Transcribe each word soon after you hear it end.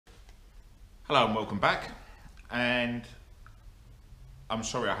Hello and welcome back, and I'm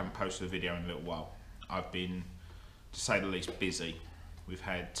sorry I haven't posted a video in a little while. I've been, to say the least, busy. We've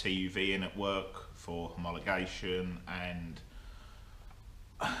had TUV in at work for homologation and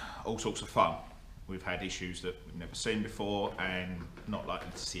all sorts of fun. We've had issues that we've never seen before and not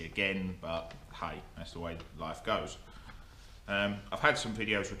likely to see again, but hey, that's the way life goes. I've had some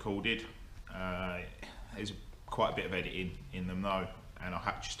videos recorded. There's quite a bit of editing in them though, and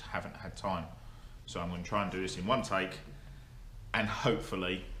I just haven't had time. So I'm going to try and do this in one take, and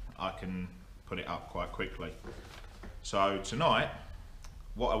hopefully I can put it up quite quickly. So tonight,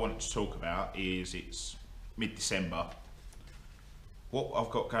 what I wanted to talk about is, it's mid-December, what I've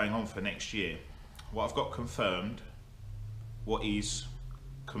got going on for next year, what I've got confirmed, what is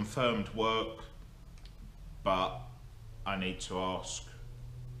confirmed work, but I need to ask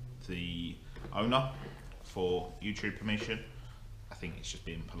the owner for YouTube permission. I think it's just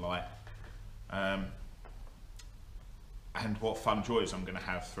being polite. And what fun joys I'm going to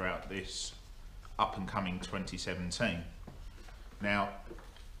have throughout this up and coming 2017. Now,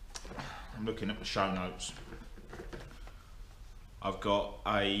 I'm looking at the show notes. I've got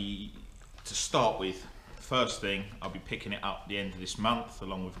to start with, first thing, I'll be picking it up at the end of this month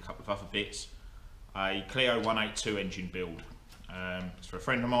along with a couple of other bits. A Clio 182 engine build. It's for a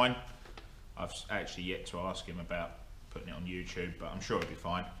friend of mine. I've actually yet to ask him about putting it on YouTube, but I'm sure it'll be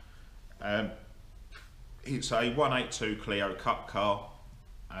fine. It's a 182 Clio Cup car,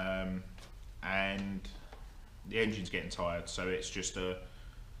 and the engine's getting tired, so it's just a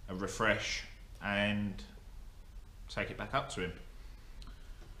refresh and take it back up to him.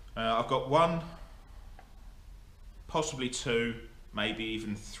 I've got one, possibly two, maybe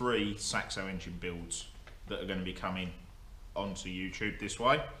even three Saxo engine builds that are going to be coming onto YouTube this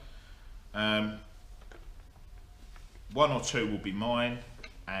way. One or two will be mine,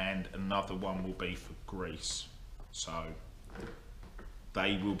 and another one will be for Greece, so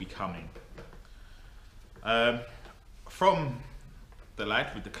they will be coming. From the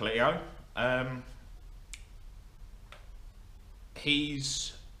lad with the Clio,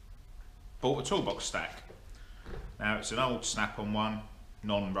 he's bought a toolbox stack. Now it's an old snap-on one,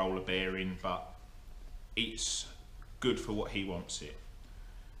 non-roller bearing, but it's good for what he wants it.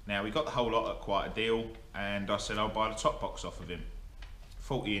 Now we got the whole lot at quite a deal, and I said I'll buy the top box off of him.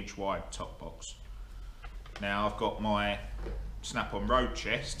 40-inch wide top box. Now I've got my snap-on road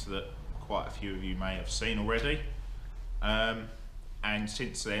chest that quite a few of you may have seen already, and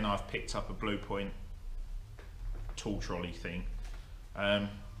since then I've picked up a Blue Point tool trolley thing, and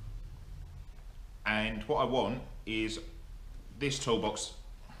what I want is this toolbox.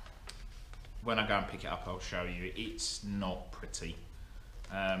 When I go and pick it up, I'll show you. It's not pretty.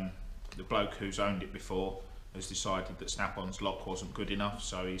 The bloke who's owned it before has decided that Snap-on's lock wasn't good enough,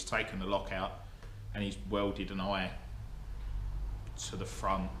 so he's taken the lock out and he's welded an eye to the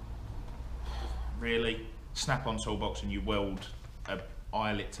front. Really? Snap-on toolbox and you weld an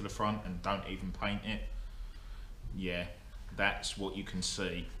eyelet to the front and don't even paint it? Yeah, that's what you can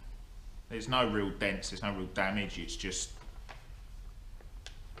see. There's no real dents, there's no real damage, it's just,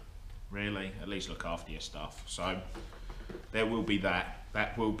 really, at least look after your stuff. So there will be that.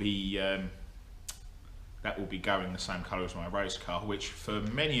 That will be going the same colour as my race car, which for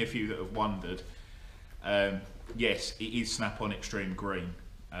many of you that have wondered, yes, it is Snap-on Extreme Green.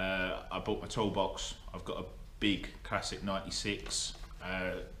 I bought my toolbox. I've got a big classic 96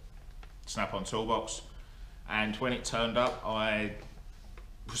 Snap-on toolbox, and when it turned up I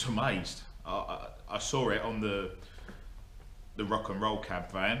was amazed. I saw it on the rock and roll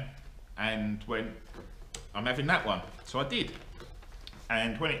cab van and went, I'm having that one. So I did.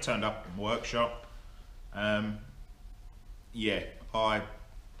 And when it turned up in the workshop, yeah, I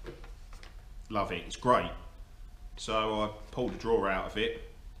love it, it's great. So I pulled a drawer out of it,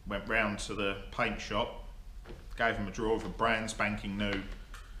 went round to the paint shop, gave them a drawer of a brand spanking new,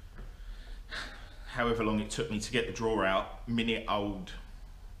 however long it took me to get the drawer out, minute old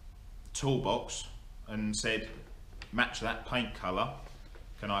toolbox, and said, match that paint colour,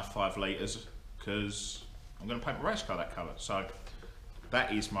 can I have 5 litres, because I'm going to paint my race car that colour. So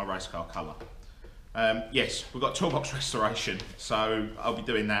that is my race car colour. Yes, we've got toolbox restoration, so I'll be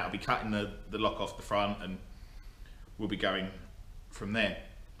doing that. I'll be cutting the lock off the front and we'll be going from there.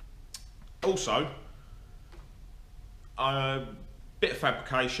 Also, a bit of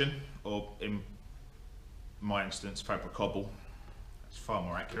fabrication, or in my instance, fabricable. It's far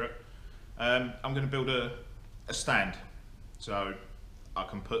more accurate. I'm going to build a stand, so I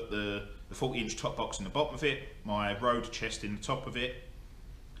can put the 40-inch top box in the bottom of it, my road chest in the top of it,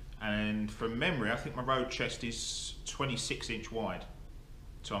 and from memory I think my road chest is 26-inch wide.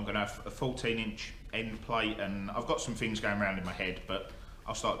 So I'm going to have a 14-inch end plate, and I've got some things going around in my head, but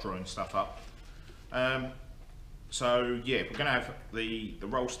I'll start drawing stuff up. So yeah, we're going to have the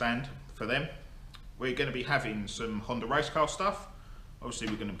roll stand for them. We're going to be having some Honda race car stuff. Obviously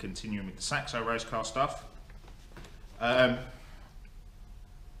we're going to be continuing with the Saxo race car stuff.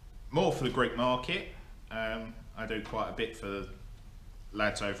 More for the Greek market. I do quite a bit for the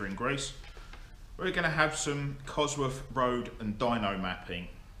lads over in Greece. We're going to have some Cosworth road and dyno mapping.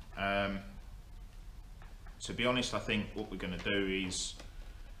 To be honest, I think what we're going to do is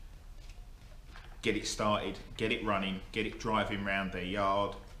get it started, get it running, get it driving around their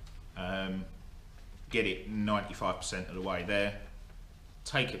yard, get it 95% of the way there,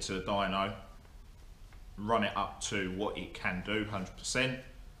 take it to the dyno, run it up to what it can do, 100%,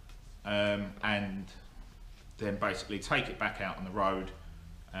 and then basically take it back out on the road,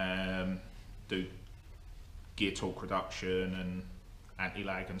 do gear torque reduction and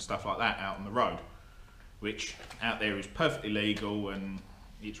anti-lag and stuff like that out on the road, which out there is perfectly legal and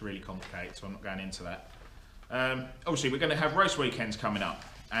it's really complicated, so I'm not going into that. Obviously we're going to have race weekends coming up,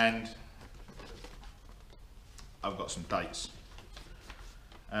 and I've got some dates.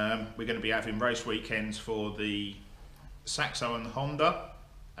 We're going to be having race weekends for the Saxo and the Honda.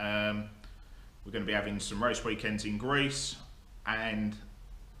 We're going to be having some race weekends in Greece, and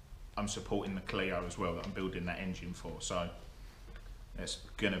I'm supporting the Clio as well that I'm building that engine for, so it's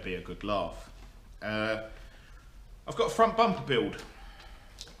going to be a good laugh. I've got a front bumper build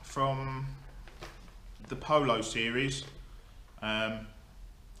from the Polo series. I'll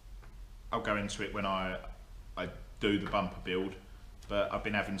go into it when I do the bumper build, but I've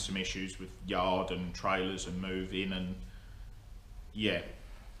been having some issues with yard and trailers and moving, and yeah,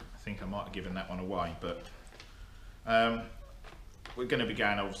 I think I might have given that one away, but we're going to be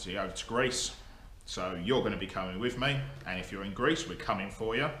going obviously over to Greece, so you're going to be coming with me, and if you're in Greece, we're coming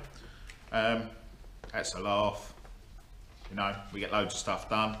for you. That's a laugh, you know, we get loads of stuff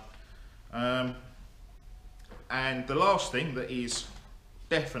done. And the last thing that is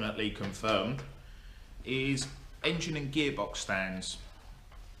definitely confirmed is engine and gearbox stands.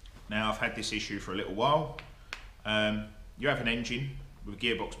 Now, I've had this issue for a little while. You have an engine with a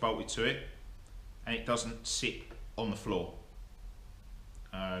gearbox bolted to it, and it doesn't sit on the floor.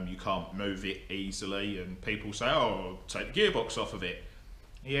 You can't move it easily, and people say, oh, take the gearbox off of it.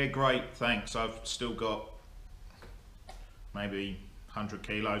 Yeah, great, thanks. I've still got maybe 100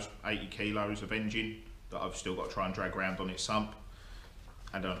 kilos, 80 kilos of engine that I've still got to try and drag around on its sump.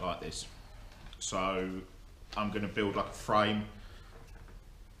 I don't like this. So I'm going to build like a frame.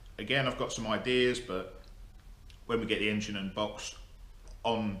 Again, I've got some ideas, but when we get the engine and box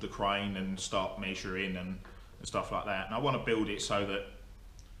on the crane and start measuring and stuff like that, and I want to build it so that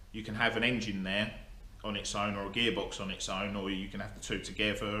you can have an engine there on its own, or a gearbox on its own, or you can have the two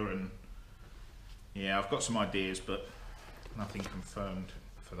together. And yeah, I've got some ideas, but nothing confirmed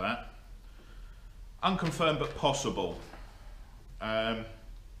for that. Unconfirmed but possible.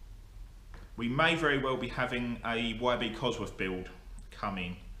 We may very well be having a YB Cosworth build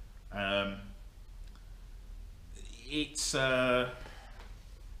coming. It's the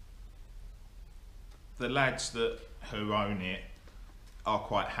lads who own it are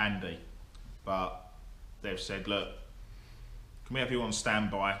quite handy, but they've said, look, can we have you on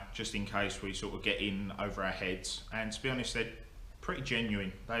standby just in case we sort of get in over our heads? And to be honest, they're pretty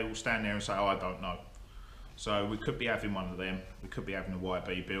genuine. They will stand there and say, oh, I don't know. So we could be having one of them. We could be having a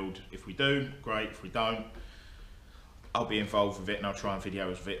YB build. If we do, great. If we don't, I'll be involved with it and I'll try and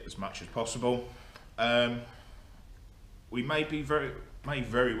video of it as much as possible. We may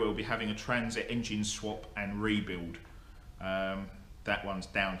very well be having a transit engine swap and rebuild. That one's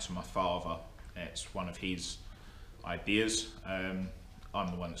down to my father. It's one of his ideas. I'm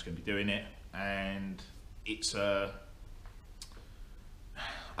the one that's going to be doing it, and it's I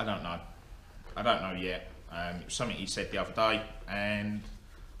don't know yet. It was something he said the other day, and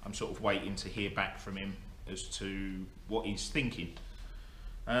I'm sort of waiting to hear back from him as to what he's thinking.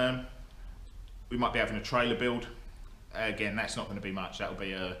 We might be having a trailer build. Again, that's not going to be much. That'll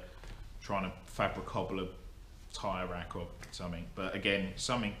be trying to fabricable a tyre rack or something, but again,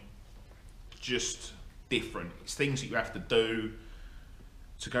 something just different. It's things that you have to do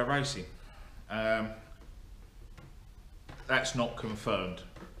to go racing. That's not confirmed,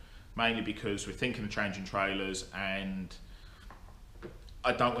 mainly because we're thinking of changing trailers, and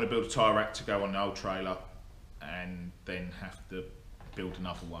I don't want to build a tyre rack to go on the old trailer and then have to build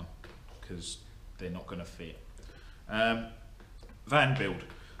another one because they're not going to fit. Van build.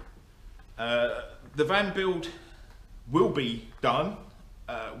 The van build will be done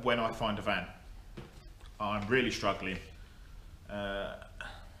when I find a van. I'm really struggling.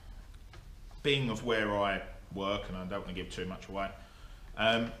 being of where I work, and I don't want to give too much away,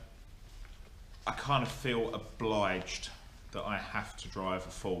 I kind of feel obliged that I have to drive a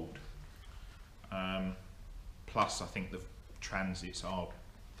Ford. Plus I think the Transits are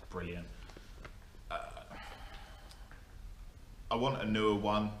brilliant. I want a newer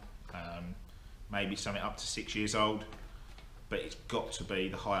one, maybe something up to 6 years old, but it's got to be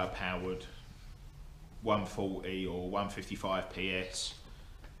the higher powered 140 or 155 PS,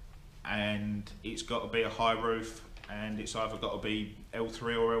 and it's got to be a high roof, and it's either got to be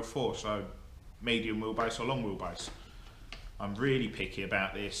L3 or L4, so medium wheelbase or long wheelbase. I'm really picky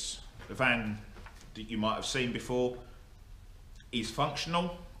about this. The van that you might have seen before is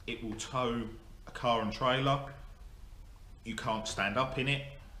functional. It will tow a car and trailer. You can't stand up in it.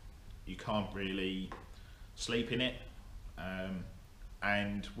 You can't really sleep in it.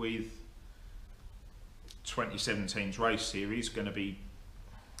 And with 2017's race series going to be,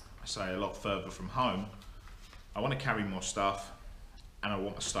 I say, a lot further from home, I want to carry more stuff, and I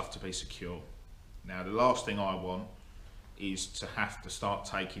want the stuff to be secure. Now, the last thing I want is to have to start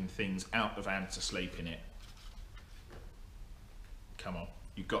taking things out the van to sleep in it. Come on,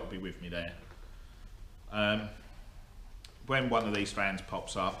 you've got to be with me there. When one of these vans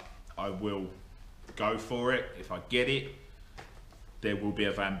pops up, I will go for it. If I get it, there will be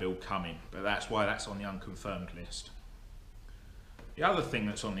a van build coming, but that's why that's on the unconfirmed list. The other thing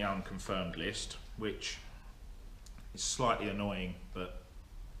that's on the unconfirmed list, which is slightly annoying, but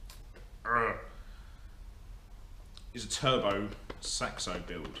is a turbo Saxo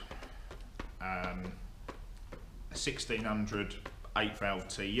build. A 1600 8 valve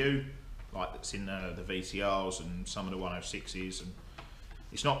TU, like that's in the VTRs and some of the 106s, and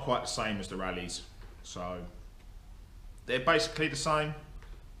it's not quite the same as the rallies, so they're basically the same,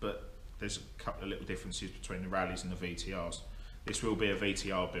 but there's a couple of little differences between the rallies and the VTRs. This will be a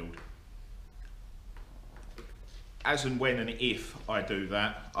VTR build. As and when and if I do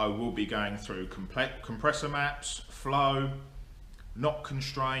that, I will be going through compressor maps, flow, knock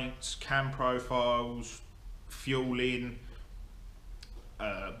constraints, cam profiles, fueling,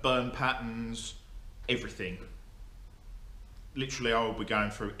 burn patterns, everything. Literally, I will be going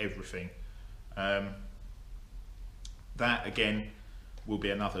through everything. That again will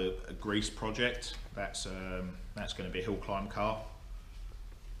be another grease project. That's going to be a hill climb car.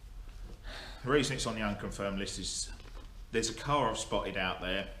 The reason it's on the unconfirmed list is there's a car I've spotted out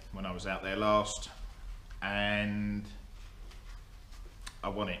there when I was out there last, and I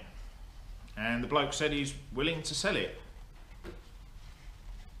want it. And the bloke said he's willing to sell it.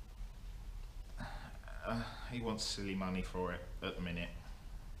 He wants silly money for it at the minute.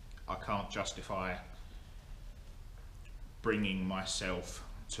 I can't justify bringing myself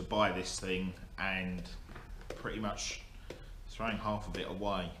to buy this thing and pretty much throwing half of it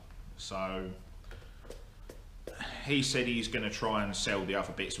away. So he said he's going to try and sell the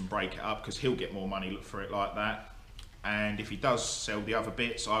other bits and break it up, because he'll get more money for it like that. And if he does sell the other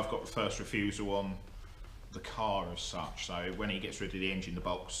bits, I've got the first refusal on the car as such. So when he gets rid of the engine, the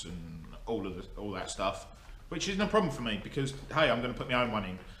box, and all that stuff, which isn't a problem for me, because hey, I'm going to put my own one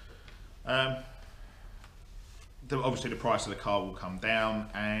in. Obviously the price of the car will come down,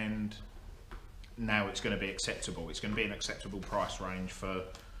 and now it's going to be acceptable. It's going to be an acceptable price range for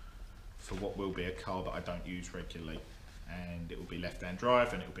what will be a car that I don't use regularly, and it will be left-hand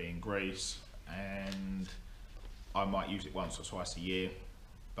drive, and it will be in grease, and I might use it once or twice a year.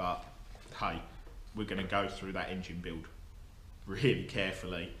 But hey, we're going to go through that engine build really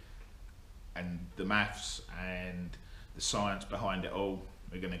carefully, and the maths and the science behind it all.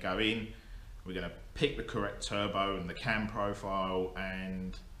 We're going to go in, we're going to pick the correct turbo and the cam profile,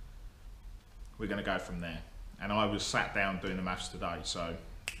 and we're going to go from there. And I was sat down doing the maths today, so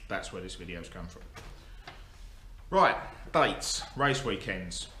that's where this video's come from. Right, dates, race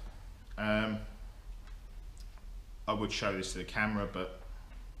weekends. I would show this to the camera, but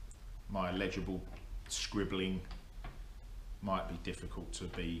my legible scribbling might be difficult to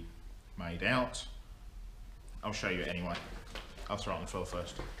be made out. I'll show you it anyway. I'll throw it on the floor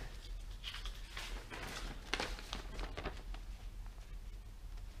first.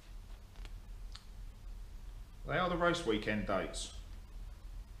 They are the race weekend dates.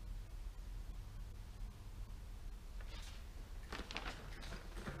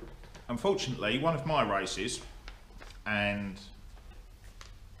 Unfortunately, one of my races, and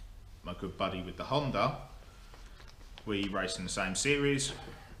my good buddy with the Honda, we race in the same series,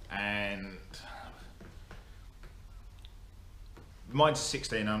 and mine's a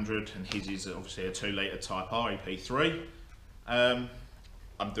 1600 and his is obviously a 2 litre Type R EP3. I'm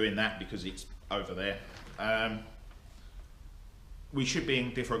doing that because it's over there. We should be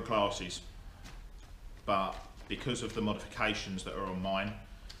in different classes. but because of the modifications that are on mine,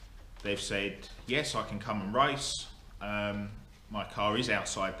 they've said, yes, I can come and race. My car is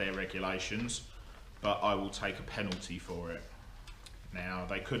outside their regulations, but I will take a penalty for it. Now,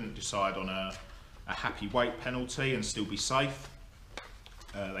 they couldn't decide on a happy weight penalty and still be safe.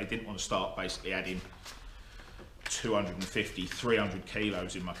 They didn't want to start basically adding 250, 300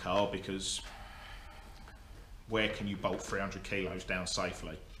 kilos in my car, because where can you bolt 300 kilos down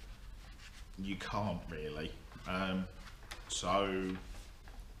safely? You can't really. So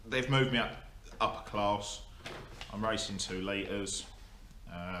they've moved me up upper class. I'm racing 2 litres.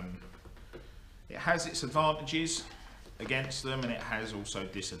 It has its advantages against them, and it has also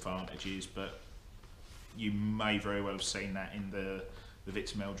disadvantages, but you may very well have seen that in the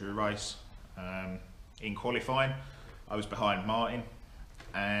Victor Meldrew race. In qualifying, I was behind Martin,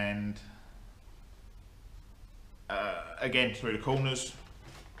 and again through the corners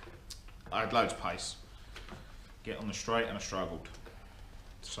I had loads of pace. Get on the straight and I struggled.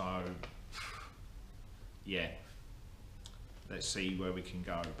 So yeah, let's see where we can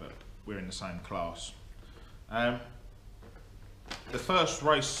go, but we're in the same class. The first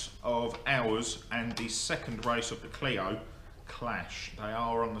race of ours and the second race of the Clio clash. They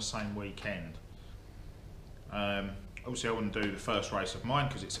are on the same weekend. Obviously I want to do the first race of mine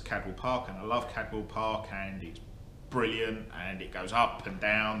because it's at Cadwell Park, and I love Cadwell Park, and it's brilliant, and it goes up and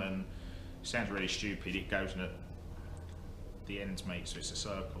down, and it sounds really stupid, it goes in the ends meet, so it's a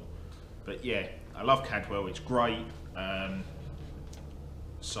circle. But yeah, I love Cadwell, it's great.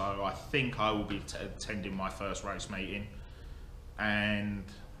 So I think I will be attending my first race meeting, and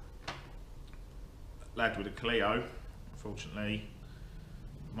lad with a Clio, unfortunately,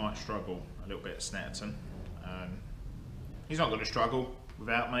 might struggle a little bit at Snetterton. He's not going to struggle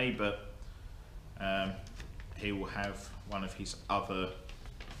without me, but he will have one of his other,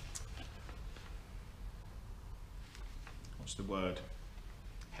 what's the word,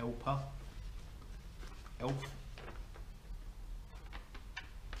 helper? Elf?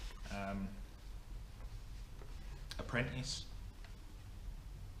 Apprentice?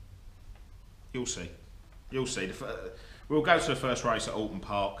 You'll see. You'll see. We'll go to the first race at Alton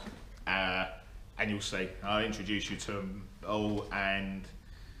Park, and you'll see. I'll introduce you to them all, and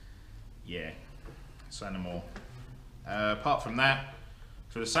yeah, say no more. Apart from that,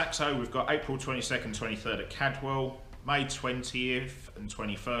 for the Saxo, we've got April 22nd, 23rd at Cadwell, May 20th and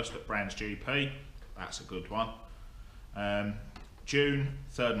 21st at Brands GP. That's a good one. June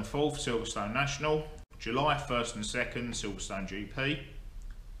 3rd and 4th, Silverstone National. July 1st and 2nd, Silverstone GP.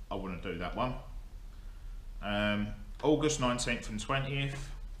 I wouldn't do that one. August 19th and 20th,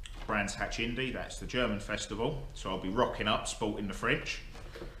 Brands Hatch Indy. That's the German festival. So I'll be rocking up, sporting the French.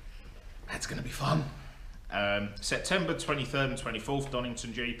 That's going to be fun. September 23rd and 24th,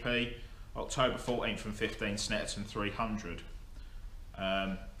 Donington GP. October 14th and 15th, Snetterton 300.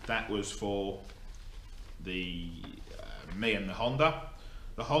 That was for the me and the Honda.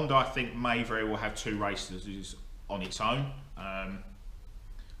 The Honda, I think, may very well have 2 races on its own,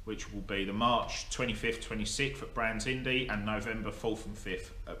 which will be the March 25th, 26th at Brands Indy, and November 4th and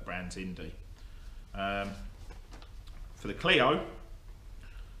 5th at Brands Indy. For the Clio,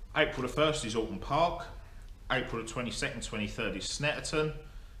 April the 1st is Alton Park, April the 22nd, 23rd is Snetterton,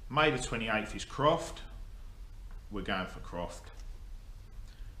 May the 28th is Croft. We're going for Croft.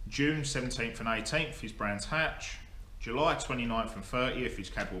 June 17th and 18th is Brands Hatch. July 29th and 30th is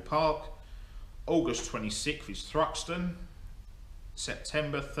Cadwell Park. August 26th is Thruxton.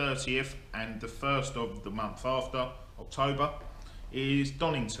 September 30th and the 1st of the month after, October, is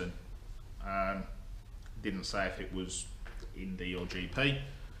Donington. Didn't say if it was Indy or GP,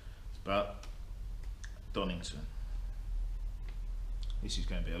 but Donington. This is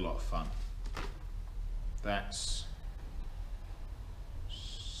going to be a lot of fun. That's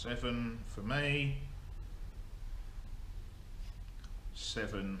 7 for me,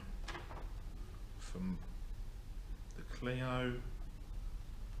 7 from the Clio,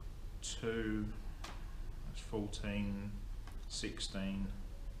 2, that's 14, 16,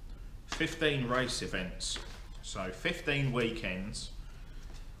 15 race events. So 15 weekends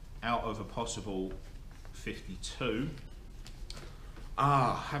out of a possible 52.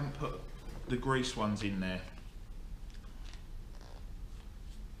 Haven't put the Greece ones in there.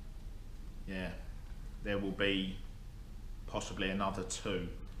 Yeah, there will be possibly another 2.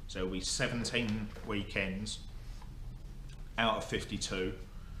 So there will be 17 weekends out of 52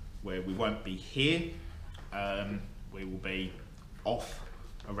 where we won't be here. We will be off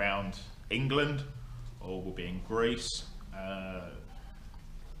around England, or we'll be in Greece.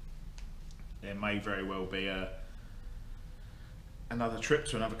 There may very well be another trip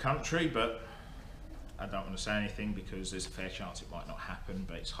to another country, but I don't want to say anything because there's a fair chance it might not happen,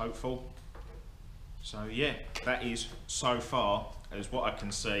 but it's hopeful. So yeah, that is so far as what I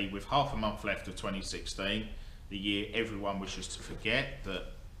can see with half a month left of 2016, the year everyone wishes to forget,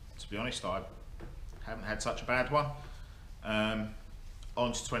 but to be honest, I haven't had such a bad one.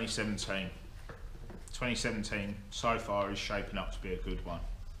 On to 2017. 2017 so far is shaping up to be a good one.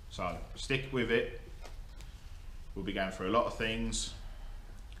 So stick with it. We'll be going through a lot of things.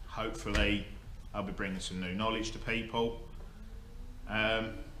 Hopefully I'll be bringing some new knowledge to people.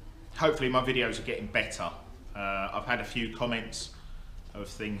 Hopefully my videos are getting better. I've had a few comments of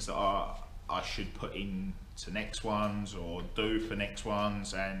things that I should put into next ones or do for next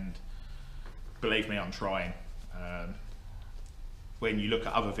ones, and believe me, I'm trying. When you look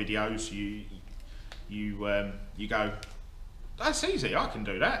at other videos, you go, that's easy, I can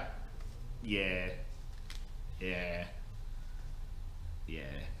do that. Yeah.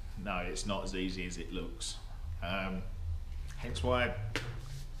 No, it's not as easy as it looks. Hence why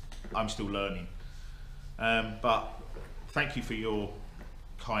I'm still learning. But thank you for your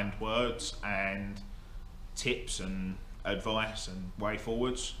kind words and tips and advice and way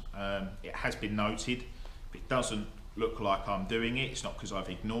forwards. It has been noted. If it doesn't look like I'm doing it, it's not because I've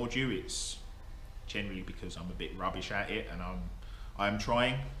ignored you, it's generally because I'm a bit rubbish at it, and I'm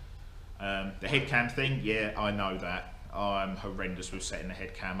trying. The head cam thing, yeah, I know that. I'm horrendous with setting the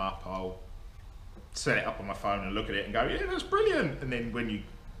head cam up. I'll set it up on my phone and look at it and go, yeah, that's brilliant. And then when you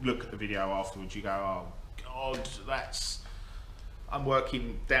look at the video afterwards, you go, oh God, I'm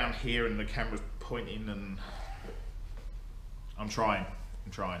working down here and the camera's pointing, and I'm trying.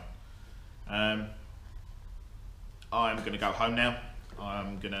 I'm gonna go home now.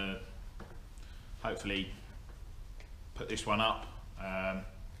 I'm gonna hopefully put this one up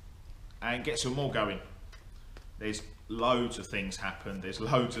and get some more going. There's loads of things happened. There's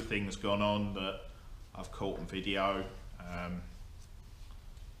loads of things gone on that I've caught on video. And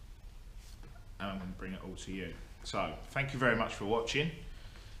I'm going to bring it all to you. So thank you very much for watching.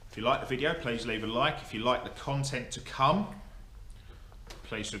 If you like the video, please leave a like. If you like the content to come,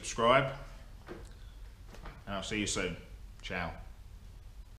 please subscribe. And I'll see you soon. Ciao.